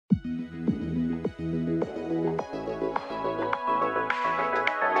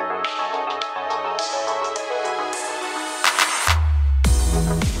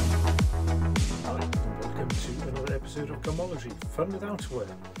Episode of Garmology, Fun with Outerwear.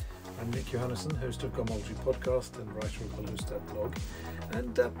 I'm Nick Johannesson, host of Garmology podcast and writer of the Lustad blog,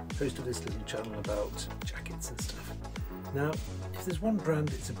 and host of this little channel about jackets and stuff. Now, if there's one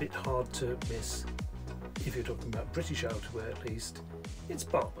brand it's a bit hard to miss, if you're talking about British outerwear at least, it's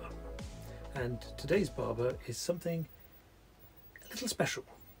Barbour. And today's Barbour is something a little special.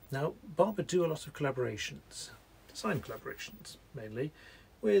 Now, Barbour do a lot of collaborations, design collaborations mainly,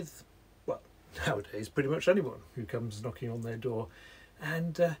 with nowadays pretty much anyone who comes knocking on their door,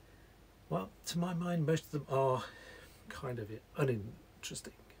 and well, to my mind most of them are kind of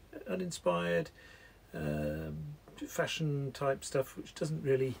uninteresting, uninspired, fashion type stuff which doesn't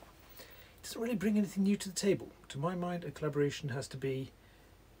really bring anything new to the table. To my mind, a collaboration has to be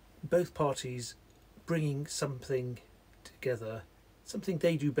both parties bringing something together, something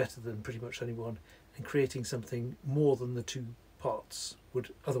they do better than pretty much anyone, and creating something more than the two parts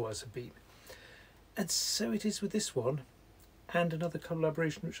would otherwise have been. And so it is with this one and another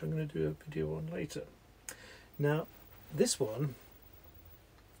collaboration which I'm going to do a video on later. Now, this one,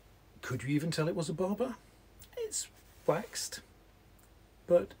 could you even tell it was a Barbour? It's waxed,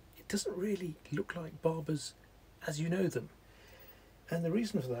 but it doesn't really look like Barbours as you know them. And the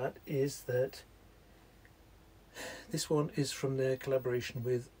reason for that is that this one is from their collaboration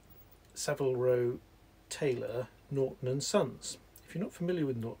with Savile Row tailor Norton Sons. If you're not familiar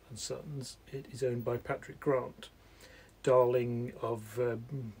with Norton Sons, it is owned by Patrick Grant, darling of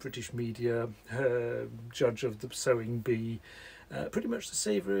British media, judge of the sewing bee, pretty much the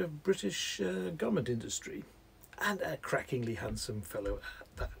saviour of British garment industry, and a crackingly handsome fellow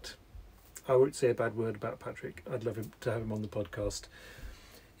at that. I won't say a bad word about Patrick. I'd love to have him on the podcast.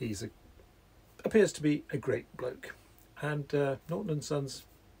 He's appears to be a great bloke, and Norton Sons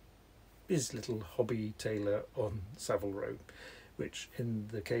is little hobby tailor on Savile Row, which in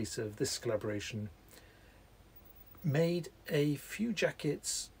the case of this collaboration made a few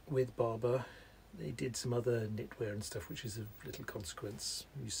jackets with Barbour. They did some other knitwear and stuff which is of little consequence.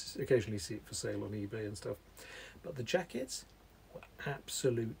 You occasionally see it for sale on eBay and stuff, but the jackets were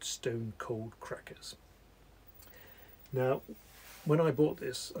absolute stone cold crackers. Now, when I bought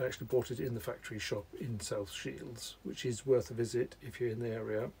this, I actually bought it in the factory shop in South Shields, which is worth a visit if you're in the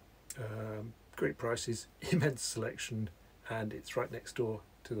area. Great prices, immense selection, and it's right next door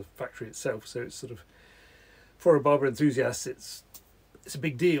to the factory itself, so it's sort of, for a Barbour enthusiast, it's a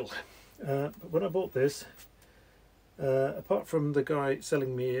big deal. But when I bought this, apart from the guy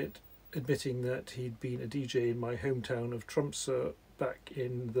selling me it admitting that he'd been a DJ in my hometown of Tromsø back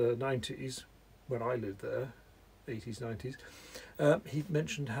in the 90s, when I lived there, 80s, 90s, he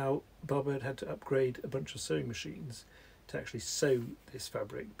mentioned how Barbour had to upgrade a bunch of sewing machines to actually sew this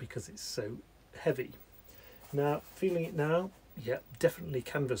fabric because it's so heavy. Now, feeling it now, yeah, definitely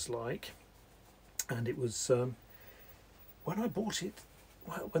canvas-like, and it was, when I bought it,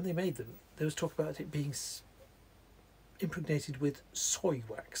 well, when they made them, there was talk about it being impregnated with soy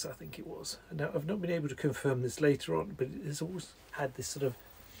wax, I think it was. Now, I've not been able to confirm this later on, but it has always had this sort of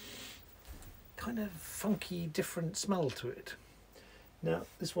kind of funky, different smell to it. Now,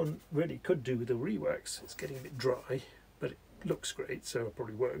 this one really could do with a re-wax. It's getting a bit dry, but it looks great, so I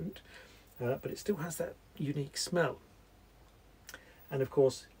probably won't. But it still has that unique smell, and of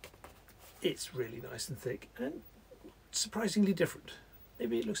course it's really nice and thick and surprisingly different.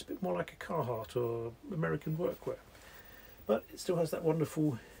 Maybe it looks a bit more like a Carhartt or American workwear, but it still has that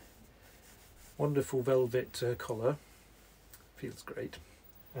wonderful velvet collar. Feels great,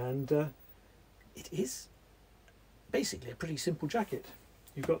 and it is basically a pretty simple jacket.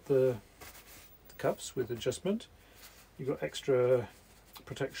 You've got the cuffs with adjustment, you've got extra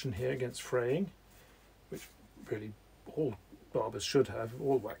protection here against fraying, which really all Barbours should have,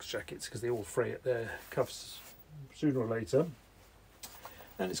 all wax jackets, because they all fray at their cuffs sooner or later.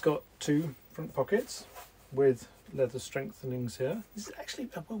 And it's got two front pockets with leather strengthenings here. This is actually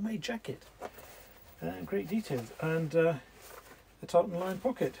a well-made jacket, great details, and a tartan lined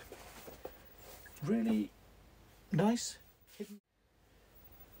pocket. Really nice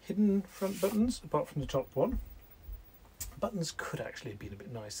hidden front buttons, apart from the top one. Buttons could actually have been a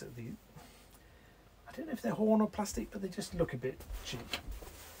bit nicer. I don't know if they're horn or plastic, but they just look a bit cheap.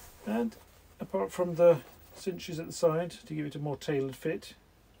 And apart from the cinches at the side to give it a more tailored fit,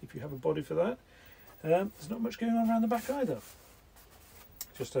 if you have a body for that, there's not much going on around the back either.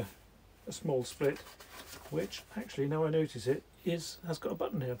 Just a small split, which actually, now I notice it, has got a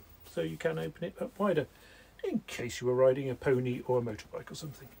button here, so you can open it up wider. in case you were riding a pony or a motorbike or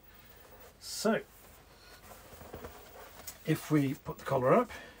something. So, if we put the collar up,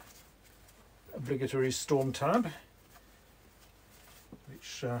 obligatory storm tab,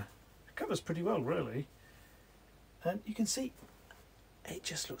 which covers pretty well really, and you can see it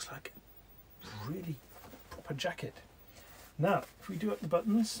just looks like a really proper jacket. Now, if we do up the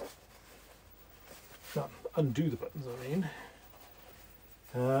buttons, no, undo the buttons I mean,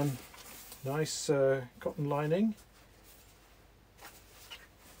 nice cotton lining,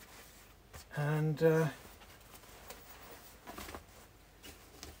 and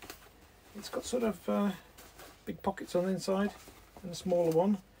it's got sort of big pockets on the inside and a smaller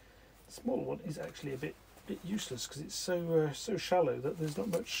one. The smaller one is actually a bit useless because it's so shallow that there's not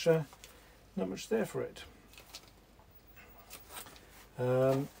much there for it.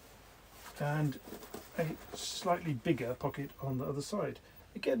 And a slightly bigger pocket on the other side,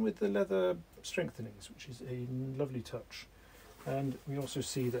 again with the leather strengthenings, which is a lovely touch. And we also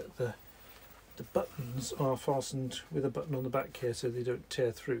see that the buttons are fastened with a button on the back here so they don't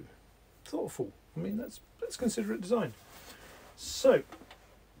tear through. Thoughtful. I mean, that's considerate design. So,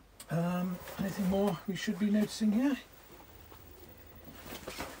 anything more we should be noticing here?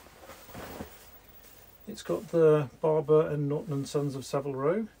 It's got the Barbour and Norton Sons of Savile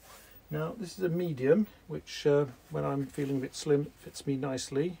Row. Now this is a medium, which when I'm feeling a bit slim fits me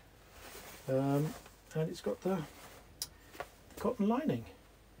nicely, and it's got the cotton lining,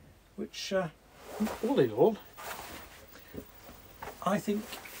 which all in all I think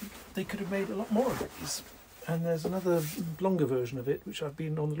they could have made a lot more of these, and there's another longer version of it which I've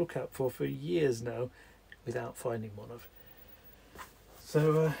been on the lookout for years now without finding one of.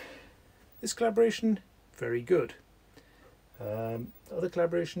 So this collaboration, very good. The other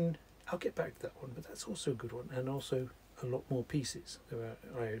collaboration, I'll get back to that one, but that's also a good one, and also a lot more pieces.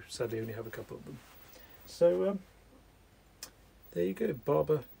 I sadly only have a couple of them. So there you go,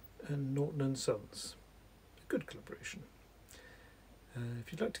 Barbour and Norton Sons. A good collaboration.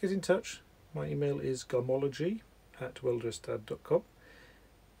 If you'd like to get in touch, my email is garmology@welldresseddad.com.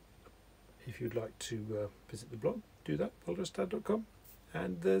 If you'd like to visit the blog, do that, welldresseddad.com.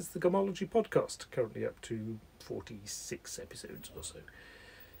 And there's the Garmology podcast, currently up to 46 episodes or so.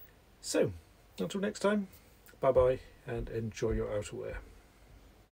 So, until next time, bye bye and enjoy your outerwear.